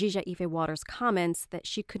to Najija Ife-Waters' comments that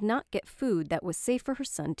she could not get food that was safe for her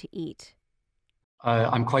son to eat.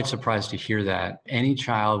 I'm quite surprised to hear that. Any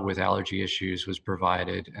child with allergy issues was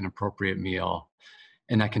provided an appropriate meal,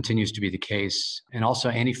 and that continues to be the case. And also,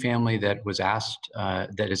 any family that was asked,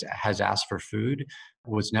 has asked for food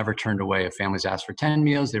was never turned away. If families asked for 10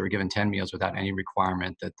 meals, they were given 10 meals without any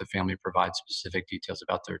requirement that the family provide specific details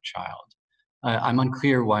about their child. I'm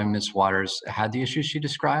unclear why Ms. Waters had the issues she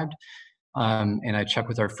described. And I checked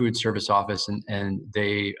with our food service office, and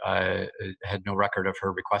they had no record of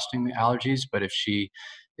her requesting allergies. But if she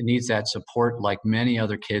needs that support, like many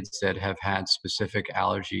other kids that have had specific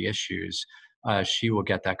allergy issues, she will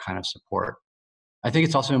get that kind of support. I think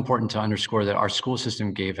it's also important to underscore that our school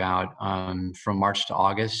system gave out, from March to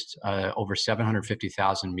August, over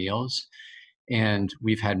 750,000 meals. And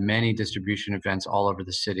we've had many distribution events all over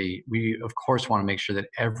the city. We, of course, want to make sure that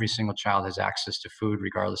every single child has access to food,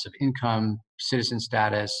 regardless of income, citizen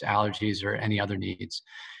status, allergies, or any other needs.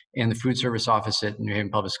 And the food service office at New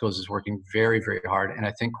Haven Public Schools is working very, very hard, and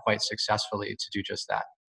I think quite successfully, to do just that.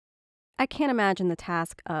 I can't imagine the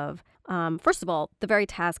task of, first of all, the very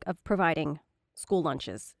task of providing school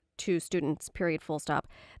lunches to students, period, full stop.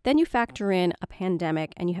 Then you factor in a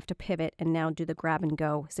pandemic and you have to pivot and now do the grab and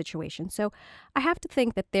go situation. So I have to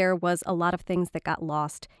think that there was a lot of things that got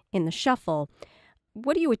lost in the shuffle.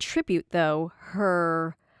 What do you attribute, though,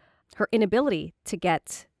 her inability to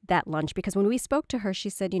get that lunch? Because when we spoke to her,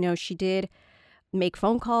 she said, she did make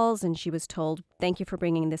phone calls and she was told, thank you for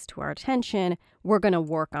bringing this to our attention. We're going to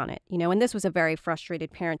work on it, and this was a very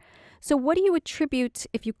frustrated parent. So what do you attribute,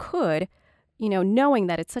 if you could, knowing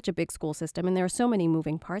that it's such a big school system and there are so many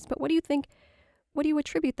moving parts, but what do you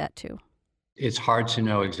attribute that to? It's hard to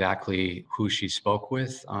know exactly who she spoke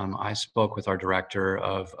with. I spoke with our director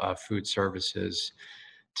of food services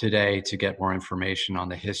today to get more information on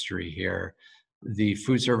the history here. The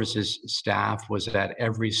food services staff was at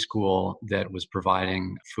every school that was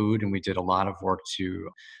providing food, and we did a lot of work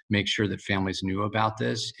to make sure that families knew about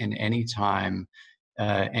this. And anytime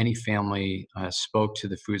any family spoke to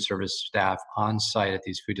the food service staff on site at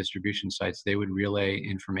these food distribution sites, they would relay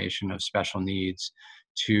information of special needs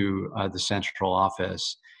to the central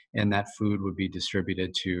office, and that food would be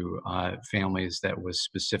distributed to families that was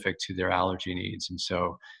specific to their allergy needs. And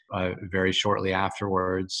so very shortly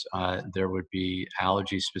afterwards, there would be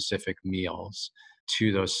allergy-specific meals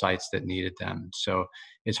to those sites that needed them. So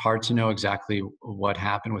it's hard to know exactly what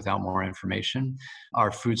happened without more information.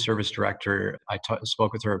 Our food service director, I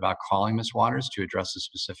spoke with her about calling Ms. Waters to address a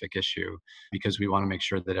specific issue, because we want to make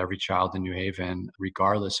sure that every child in New Haven,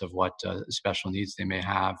 regardless of what special needs they may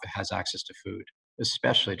have, has access to food,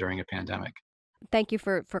 especially during a pandemic. Thank you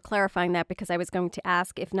for clarifying that, because I was going to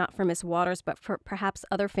ask, if not for Ms. Waters, but for perhaps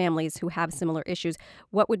other families who have similar issues,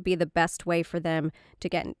 what would be the best way for them to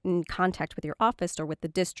get in contact with your office or with the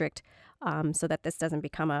district so that this doesn't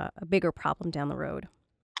become a bigger problem down the road?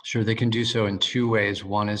 Sure, they can do so in two ways.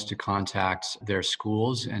 One is to contact their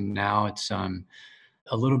schools, and now it's a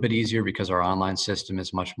little bit easier because our online system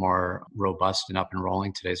is much more robust and up and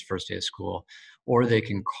rolling. Today's first day of school. Or they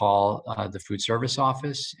can call the food service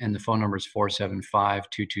office, and the phone number is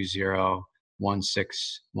 475-220-1610,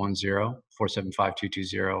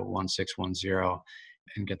 475-220-1610,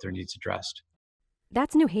 and get their needs addressed.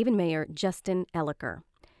 That's New Haven Mayor Justin Elicker.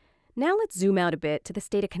 Now let's zoom out a bit to the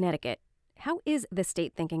state of Connecticut. How is the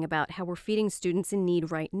state thinking about how we're feeding students in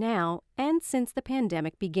need right now and since the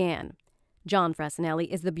pandemic began? John Frassinelli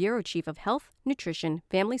is the Bureau Chief of Health, Nutrition,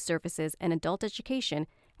 Family Services, and Adult Education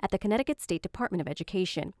at the Connecticut State Department of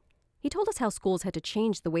Education. He told us how schools had to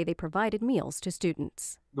change the way they provided meals to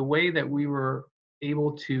students. The way that we were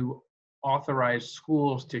able to authorize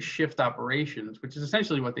schools to shift operations, which is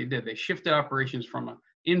essentially what they did. They shifted operations from an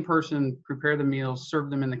in-person, prepare the meals, serve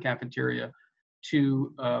them in the cafeteria,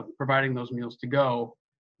 to providing those meals to go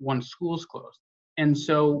once schools closed. And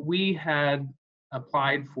so we had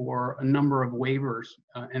applied for a number of waivers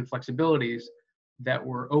and flexibilities that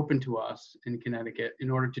were open to us in Connecticut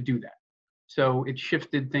in order to do that. So it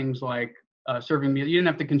shifted things like serving meal. You didn't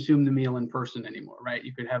have to consume the meal in person anymore, right?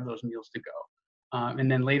 You could have those meals to go.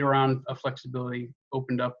 And then later on, a flexibility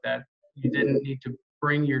opened up that you didn't need to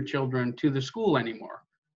bring your children to the school anymore.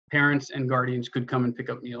 Parents and guardians could come and pick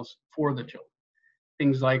up meals for the children.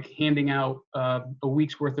 things like handing out a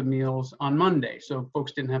week's worth of meals on Monday, so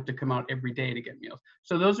folks didn't have to come out every day to get meals.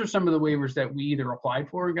 So those are some of the waivers that we either applied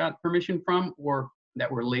for and got permission from, or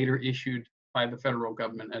that were later issued by the federal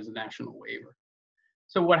government as a national waiver.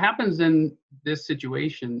 So what happens in this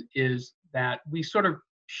situation is that we sort of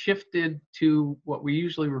shifted to what we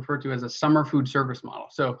usually refer to as a summer food service model.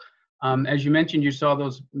 So as you mentioned, you saw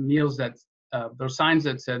those meals that those signs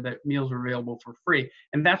that said that meals are available for free.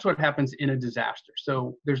 And that's what happens in a disaster.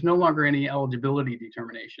 So there's no longer any eligibility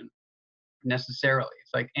determination necessarily.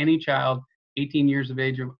 It's like any child 18 years of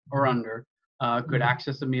age or under could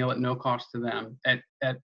access a meal at no cost to them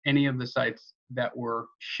at any of the sites that were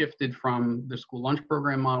shifted from the school lunch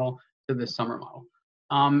program model to the summer model.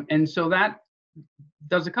 And so that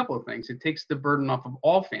does a couple of things. It takes the burden off of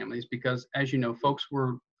all families because, as you know, folks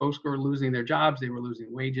were losing their jobs, they were losing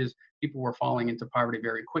wages, people were falling into poverty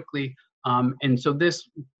very quickly. And so this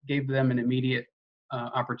gave them an immediate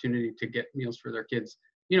opportunity to get meals for their kids,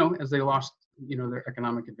 as they lost, their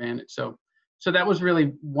economic advantage. So that was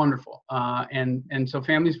really wonderful. And so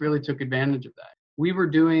families really took advantage of that.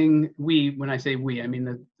 When I say we, I mean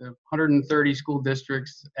the 130 school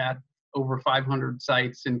districts at over 500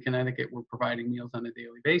 sites in Connecticut were providing meals on a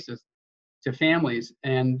daily basis to families.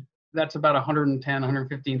 And that's about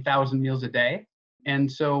 115,000 meals a day.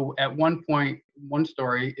 And so at one point, one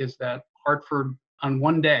story is that Hartford on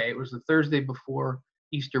one day, it was the Thursday before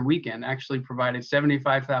Easter weekend, actually provided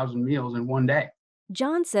 75,000 meals in one day.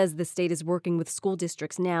 John says the state is working with school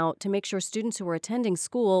districts now to make sure students who are attending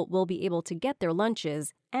school will be able to get their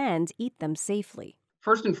lunches and eat them safely.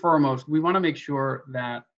 First and foremost, we want to make sure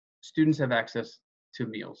that students have access to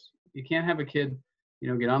meals. You can't have a kid,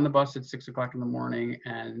 get on the bus at 6 o'clock in the morning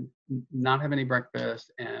and not have any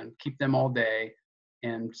breakfast and keep them all day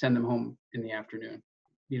and send them home in the afternoon.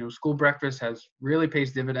 School breakfast really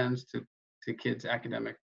pays dividends to kids'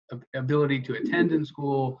 academic ability to attend in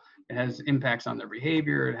school. It has impacts on their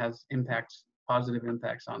behavior. It has positive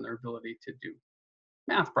impacts on their ability to do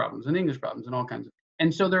math problems and English problems and all kinds of.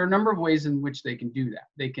 And so there are a number of ways in which they can do that.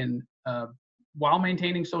 They can, while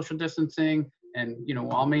maintaining social distancing and,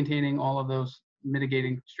 while maintaining all of those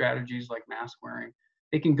mitigating strategies like mask wearing,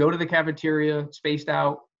 they can go to the cafeteria spaced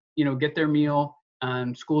out, get their meal.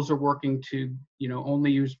 Schools are working to,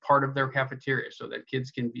 only use part of their cafeteria so that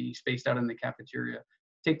kids can be spaced out in the cafeteria,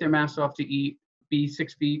 take their masks off to eat, be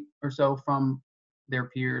 6 feet or so from their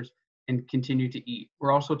peers, and continue to eat.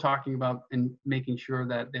 We're also talking about and making sure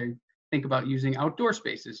that they think about using outdoor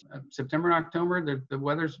spaces. September and October, the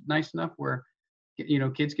weather's nice enough where,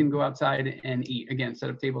 kids can go outside and eat. Again,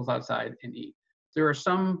 set up tables outside and eat. There are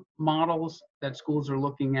some models that schools are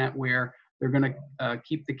looking at where they're going to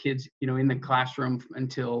keep the kids, in the classroom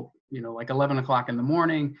until, like 11 o'clock in the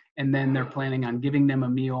morning. And then they're planning on giving them a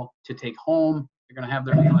meal to take home. They're going to have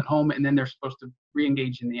their meal at home. And then they're supposed to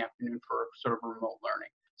re-engage in the afternoon for sort of remote learning.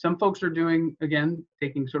 Some folks are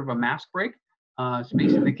taking sort of a mask break,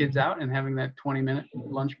 spacing the kids out and having that 20-minute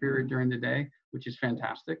lunch period during the day, which is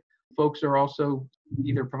fantastic. Folks are also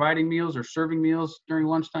either providing meals or serving meals during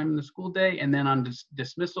lunchtime in the school day. And then on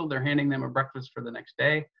dismissal, they're handing them a breakfast for the next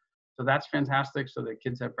day. So that's fantastic. So the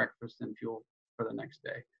kids have breakfast and fuel for the next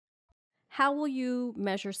day. How will you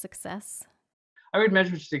measure success? I would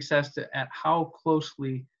measure success at how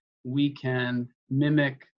closely we can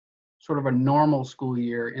mimic sort of a normal school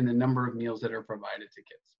year in the number of meals that are provided to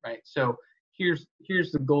kids, right? So here's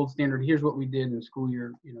the gold standard. Here's what we did in school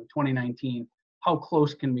year, 2019. How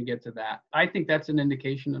close can we get to that? I think that's an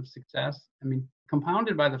indication of success. I mean,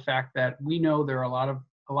 compounded by the fact that we know there are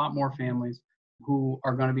a lot more families who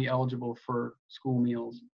are going to be eligible for school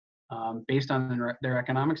meals based on their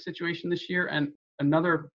economic situation this year. And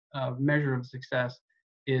another measure of success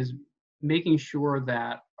is making sure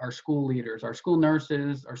that our school leaders, our school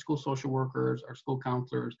nurses, our school social workers, our school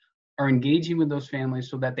counselors are engaging with those families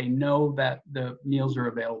so that they know that the meals are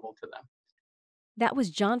available to them. That was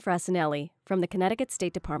John Frassinelli from the Connecticut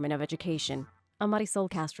State Department of Education. I'm Marysol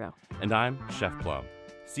Castro. And I'm Chef Plum.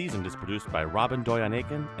 Seasoned is produced by Robin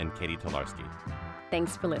Doyon-Aiken and Katie Tolarski.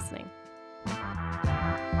 Thanks for listening.